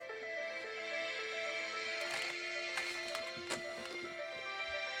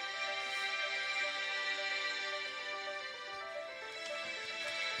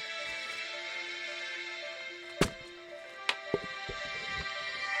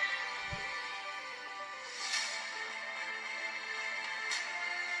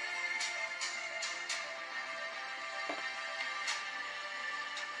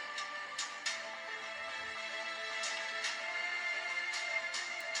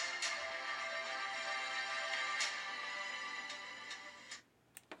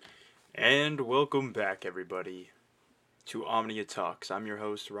And welcome back, everybody, to Omnia Talks. I'm your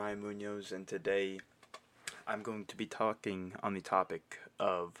host, Ryan Munoz, and today I'm going to be talking on the topic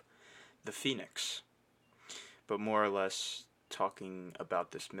of the phoenix, but more or less talking about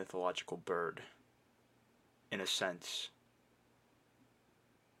this mythological bird in a sense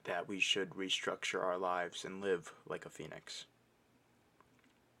that we should restructure our lives and live like a phoenix.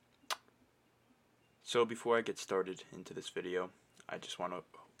 So before I get started into this video, I just want to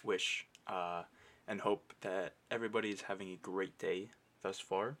wish and hope that everybody is having a great day thus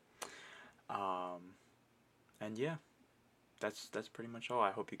far. And yeah, that's pretty much all.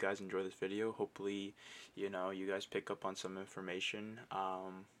 I hope you guys enjoy this video. Hopefully, you guys pick up on some information,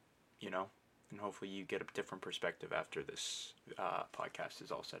 and hopefully you get a different perspective after this podcast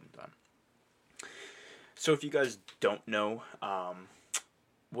is all said and done. So if you guys don't know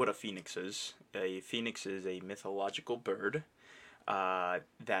what a phoenix is a mythological bird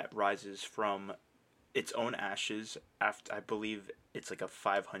that rises from its own ashes after, I believe it's like a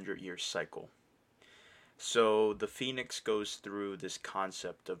 500-year cycle. So the phoenix goes through this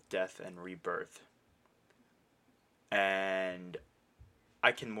concept of death and rebirth. And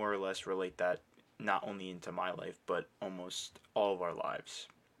I can more or less relate that not only into my life, but almost all of our lives.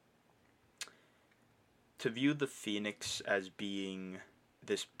 To view the phoenix as being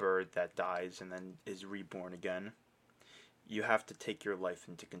this bird that dies and then is reborn again, you have to take your life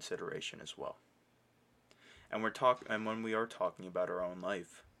into consideration as well. And when we are talking about our own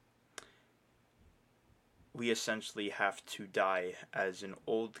life, we essentially have to die as an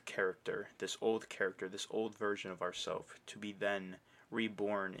old character, this old version of ourselves, to be then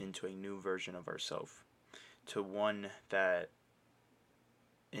reborn into a new version of ourselves, to one that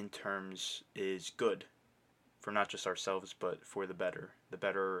in terms is good for not just ourselves but for the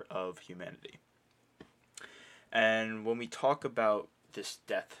better of humanity. And when we talk about this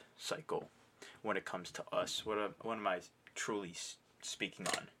death cycle, when it comes to us, what am I truly speaking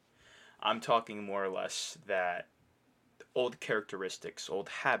on? I'm talking more or less that old characteristics, old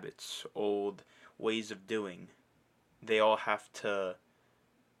habits, old ways of doing, they all have to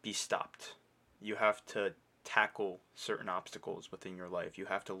be stopped. You have to tackle certain obstacles within your life. You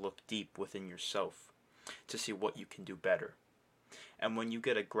have to look deep within yourself to see what you can do better. And when you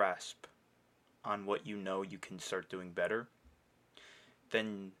get a grasp on what you know you can start doing better,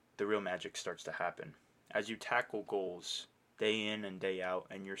 then the real magic starts to happen. As you tackle goals day in and day out,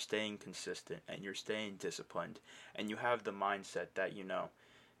 and you're staying consistent, and you're staying disciplined, and you have the mindset that,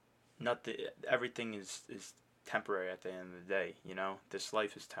 everything is temporary at the end of the day, This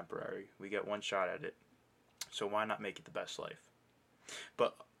life is temporary. We get one shot at it. So why not make it the best life?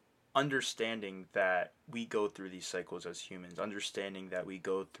 But understanding that we go through these cycles as humans, understanding that we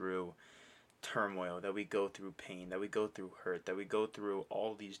go through turmoil, that we go through pain, that we go through hurt, that we go through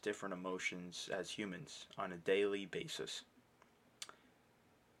all these different emotions as humans on a daily basis.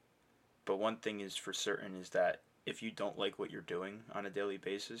 But one thing is for certain is that if you don't like what you're doing on a daily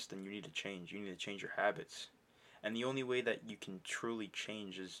basis, then you need to change. You need to change your habits. And the only way that you can truly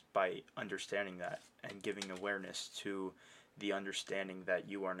change is by understanding that and giving awareness to the understanding that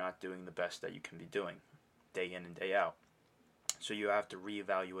you are not doing the best that you can be doing day in and day out. So you have to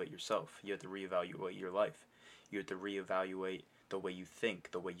reevaluate yourself. You have to reevaluate your life. You have to reevaluate the way you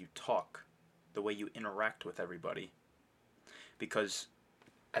think, the way you talk, the way you interact with everybody. Because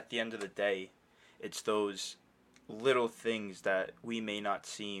at the end of the day, it's those little things that we may not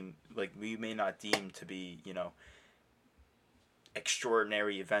deem to be,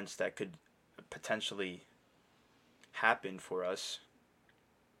 extraordinary events that could potentially happen for us.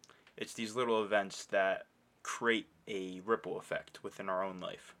 It's these little events that create a ripple effect within our own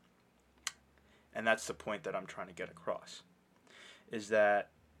life. And that's the point that I'm trying to get across, is that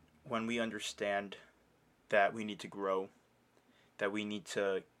when we understand that we need to grow, that we need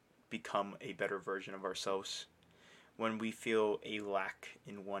to become a better version of ourselves, when we feel a lack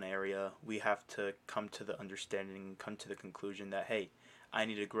in one area, we have to come to the understanding, come to the conclusion that, hey, I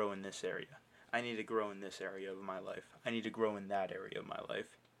need to grow in this area. I need to grow in this area of my life. I need to grow in that area of my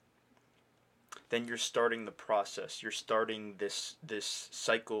life. Then you're starting the process. You're starting this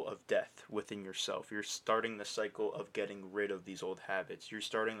cycle of death within yourself. You're starting the cycle of getting rid of these old habits. You're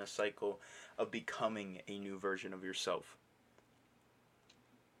starting the cycle of becoming a new version of yourself.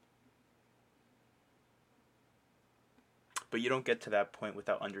 But you don't get to that point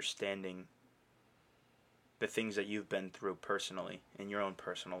without understanding the things that you've been through personally in your own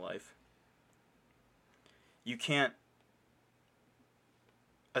personal life. You can't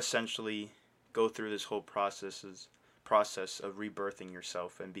essentially go through this whole process of rebirthing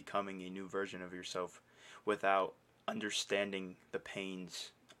yourself and becoming a new version of yourself without understanding the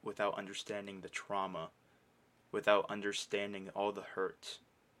pains, without understanding the trauma, without understanding all the hurt.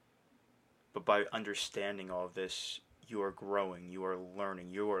 But by understanding all of this, you are growing, you are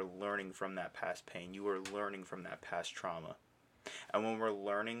learning from that past pain, you are learning from that past trauma. And when we're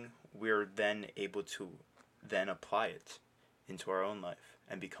learning, we're then able to then apply it into our own life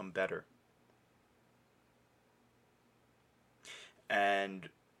and become better. And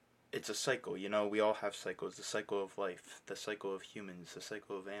it's a cycle, we all have cycles. The cycle of life, the cycle of humans, the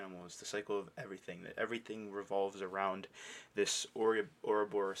cycle of animals, the cycle of everything. That everything revolves around this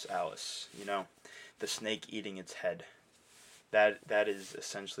Ouroboros Alice, the snake eating its head. That is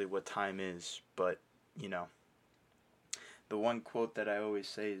essentially what time is. But, the one quote that I always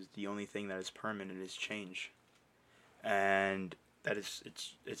say is, the only thing that is permanent is change. And that is,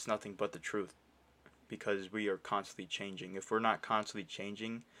 it's nothing but the truth. Because we are constantly changing. If we're not constantly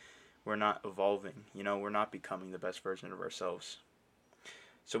changing, we're not evolving. We're not becoming the best version of ourselves.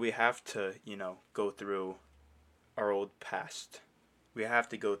 So we have to, go through our old past. We have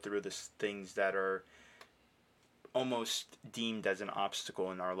to go through the things that are almost deemed as an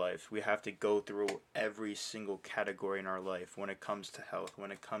obstacle in our life. We have to go through every single category in our life when it comes to health,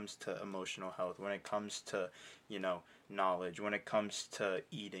 when it comes to emotional health, when it comes to, knowledge, when it comes to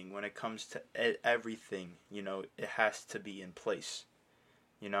eating, when it comes to everything, it has to be in place,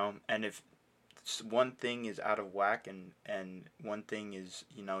 and if one thing is out of whack and one thing is,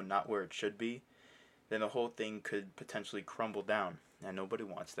 not where it should be, then the whole thing could potentially crumble down, and nobody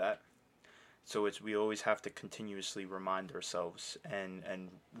wants that. So we always have to continuously remind ourselves and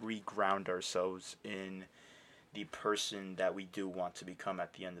reground ourselves in the person that we do want to become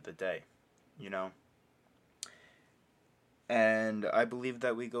at the end of the day, And I believe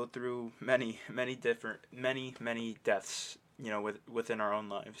that we go through many deaths, within our own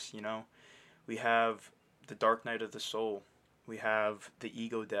lives, We have the dark night of the soul. We have the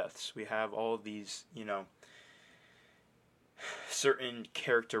ego deaths. We have all of these, certain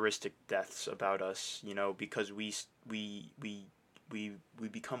characteristic deaths about us, because we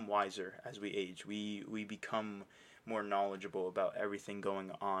become wiser as we age. We become more knowledgeable about everything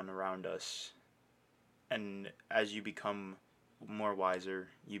going on around us. And as you become more wiser,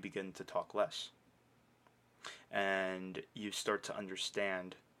 you begin to talk less. And you start to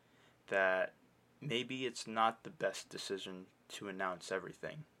understand that maybe it's not the best decision to announce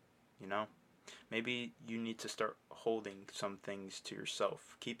everything, Maybe you need to start holding some things to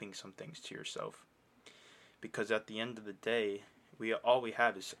yourself, keeping some things to yourself. Because at the end of the day, all we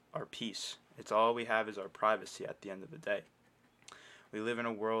have is our peace. It's all we have is our privacy at the end of the day. We live in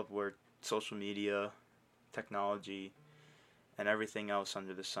a world where social media, technology, and everything else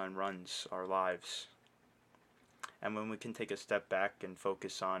under the sun runs our lives. And when we can take a step back and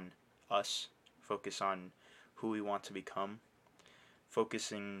focus on us, focus on who we want to become,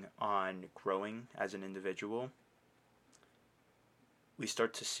 focusing on growing as an individual, we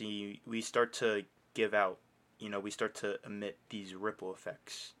start to give out, we start to emit these ripple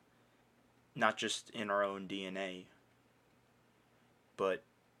effects, not just in our own DNA, but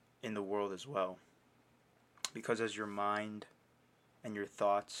in the world as well. Because as your mind and your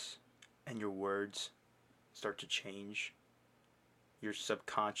thoughts and your words start to change, your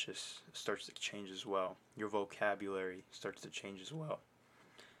subconscious starts to change as well. Your vocabulary starts to change as well.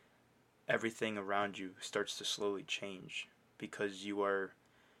 Everything around you starts to slowly change because you are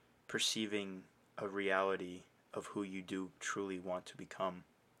perceiving a reality of who you do truly want to become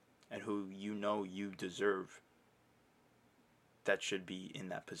and who you deserve that should be in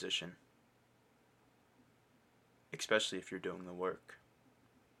that position. Especially if you're doing the work.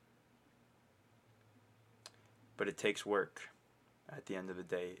 But it takes work. At the end of the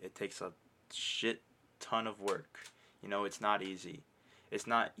day, it takes a shit ton of work. It's not easy. It's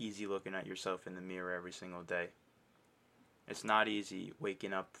not easy looking at yourself in the mirror every single day. It's not easy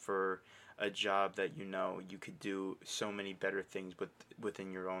waking up for a job that you could do so many better things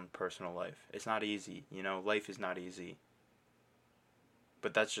within your own personal life. It's not easy. Life is not easy.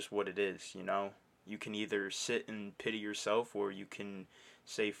 But that's just what it is, You can either sit and pity yourself, or you can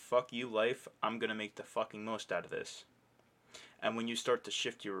say, fuck you, life, I'm gonna make the fucking most out of this. And when you start to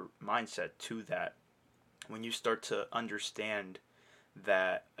shift your mindset to that, when you start to understand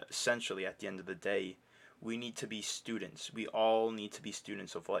that essentially at the end of the day, we need to be students. We all need to be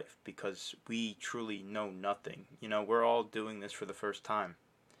students of life because we truly know nothing. We're all doing this for the first time.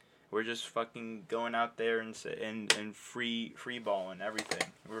 We're just fucking going out there and free balling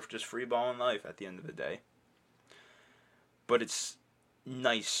everything. We're just free balling life at the end of the day. But it's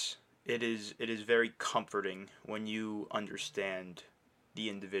nice. It is very comforting when you understand the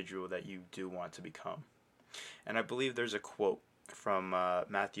individual that you do want to become. And I believe there's a quote from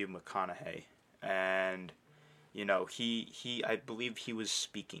Matthew McConaughey, and I believe he was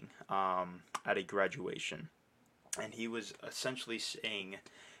speaking at a graduation, and he was essentially saying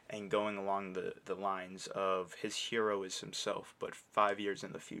and going along the lines of his hero is himself, but 5 years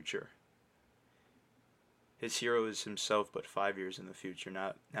in the future. His hero is himself, but 5 years in the future.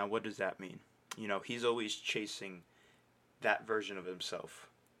 Now, what does that mean? He's always chasing that version of himself,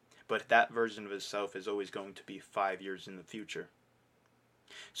 but that version of himself is always going to be 5 years in the future.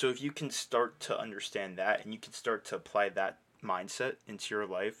 So if you can start to understand that, and you can start to apply that mindset into your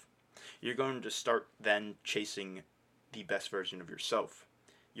life, you're going to start then chasing the best version of yourself.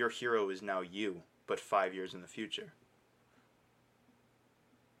 Your hero is now you, but 5 years in the future.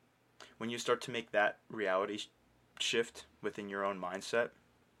 When you start to make that reality shift within your own mindset,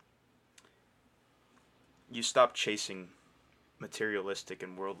 you stop chasing materialistic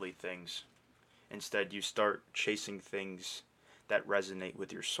and worldly things. Instead, you start chasing things that resonate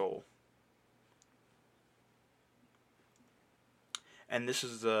with your soul. And this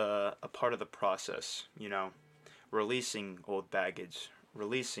is a part of the process, releasing old baggage,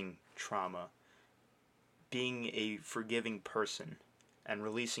 releasing trauma, being a forgiving person, and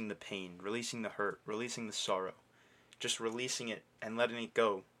releasing the pain, releasing the hurt, releasing the sorrow. Just releasing it and letting it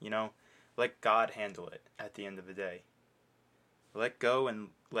go, Let God handle it at the end of the day. Let go and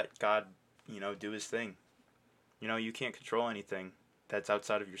let God, do his thing. You can't control anything that's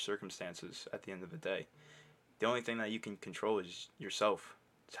outside of your circumstances at the end of the day. The only thing that you can control is yourself.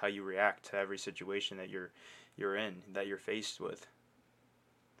 It's how you react to every situation that you're in, that you're faced with.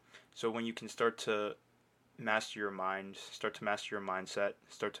 So when you can start to master your mind, start to master your mindset,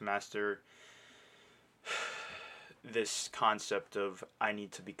 start to master this concept of I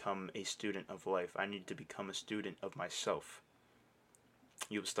need to become a student of life, I need to become a student of myself,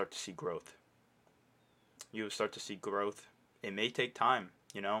 you will start to see growth. You will start to see growth. It may take time,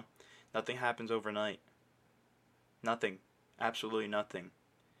 Nothing happens overnight. Nothing. Absolutely nothing.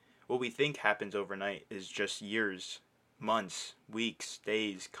 What we think happens overnight is just years, months, weeks,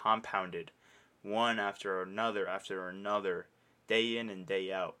 days, compounded, one after another, day in and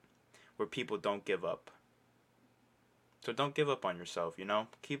day out, where people don't give up. So don't give up on yourself,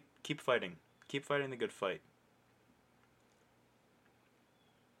 Keep fighting. Keep fighting the good fight.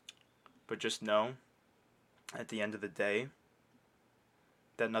 But just know, at the end of the day,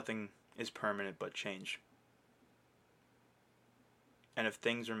 that nothing is permanent but change. And if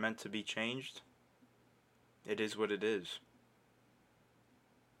things are meant to be changed, it is what it is.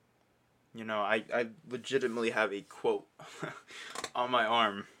 I legitimately have a quote on my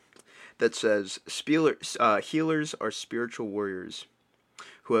arm that says, healers are spiritual warriors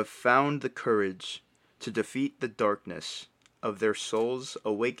who have found the courage to defeat the darkness of their souls,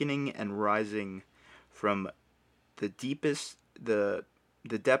 awakening and rising from the depths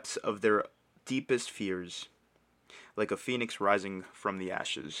of their deepest fears, like a phoenix rising from the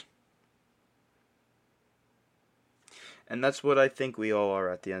ashes. And that's what I think we all are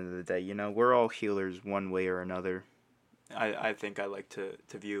at the end of the day. We're all healers one way or another. I think I like to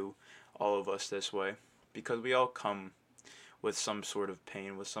view all of us this way, because we all come with some sort of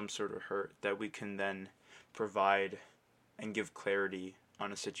pain, with some sort of hurt, that we can then provide and give clarity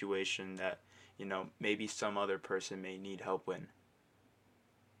on a situation that, maybe some other person may need help in.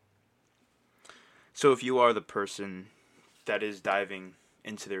 So if you are the person that is diving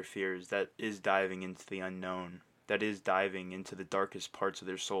into their fears, that is diving into the unknown, that is diving into the darkest parts of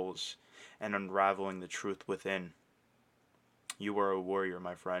their souls and unraveling the truth within, you are a warrior,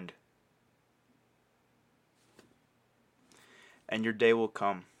 my friend. And your day will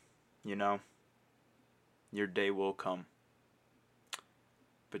come, Your day will come.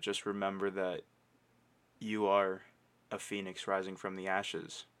 But just remember that you are a phoenix rising from the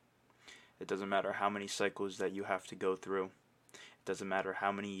ashes. It doesn't matter how many cycles that you have to go through. It doesn't matter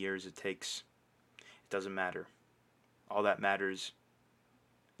how many years it takes. It doesn't matter. All that matters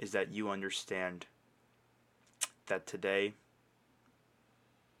is that you understand that today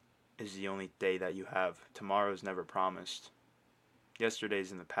is the only day that you have. Tomorrow is never promised.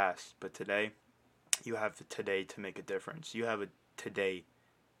 Yesterday's in the past, but today, you have today to make a difference. You have a today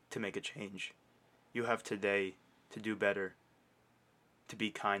to make a change. You have today to do better, to be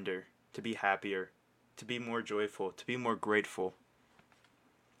kinder, to be happier, to be more joyful, to be more grateful.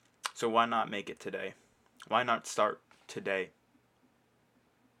 So why not make it today? Why not start today?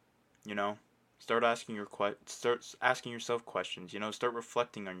 Start asking yourself questions. Start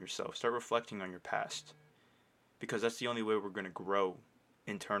reflecting on yourself. Start reflecting on your past, because that's the only way we're going to grow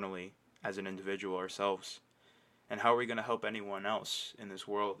internally as an individual ourselves. And how are we going to help anyone else in this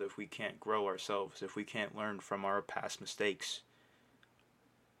world if we can't grow ourselves, if we can't learn from our past mistakes?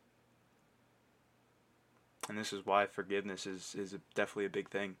 And this is why forgiveness is definitely a big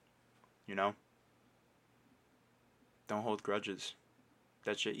thing, you know? Don't hold grudges.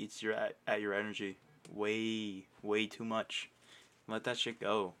 That shit eats at your energy way too much. Let that shit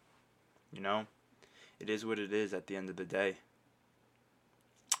go, you know? It is what it is at the end of the day.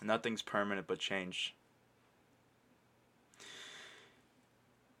 Nothing's permanent but change.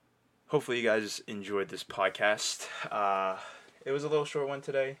 Hopefully you guys enjoyed this podcast. It was a little short one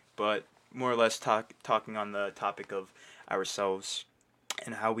today, but more or less talking on the topic of ourselves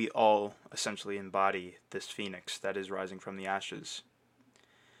and how we all essentially embody this phoenix that is rising from the ashes.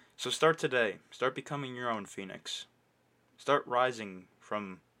 So start today. Start becoming your own phoenix. Start rising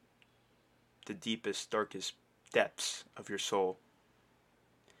from the deepest, darkest depths of your soul.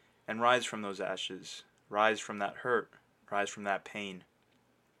 And rise from those ashes. Rise from that hurt. Rise from that pain.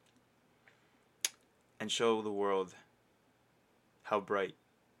 And show the world how bright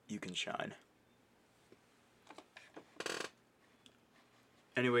you can shine.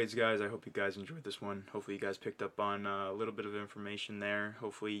 Anyways, guys, I hope you guys enjoyed this one. Hopefully you guys picked up on a little bit of information there.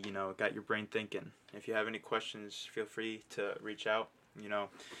 Hopefully, got your brain thinking. If you have any questions, feel free to reach out.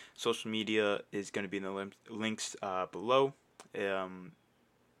 Social media is going to be in the links below.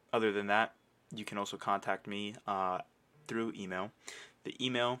 Other than that, you can also contact me through email. The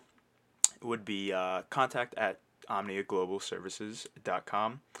email would be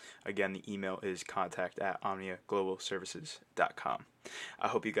contact@omniaglobalservices.com. Again, the email is contact@omniaglobalservices.com. I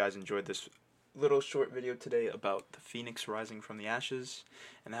hope you guys enjoyed this little short video today about the phoenix rising from the ashes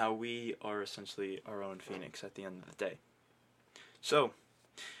and how we are essentially our own phoenix at the end of the day. So,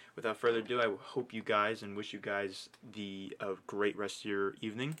 without further ado, I hope you guys and wish you guys a great rest of your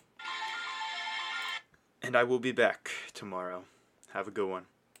evening. And I will be back tomorrow. Have a good one.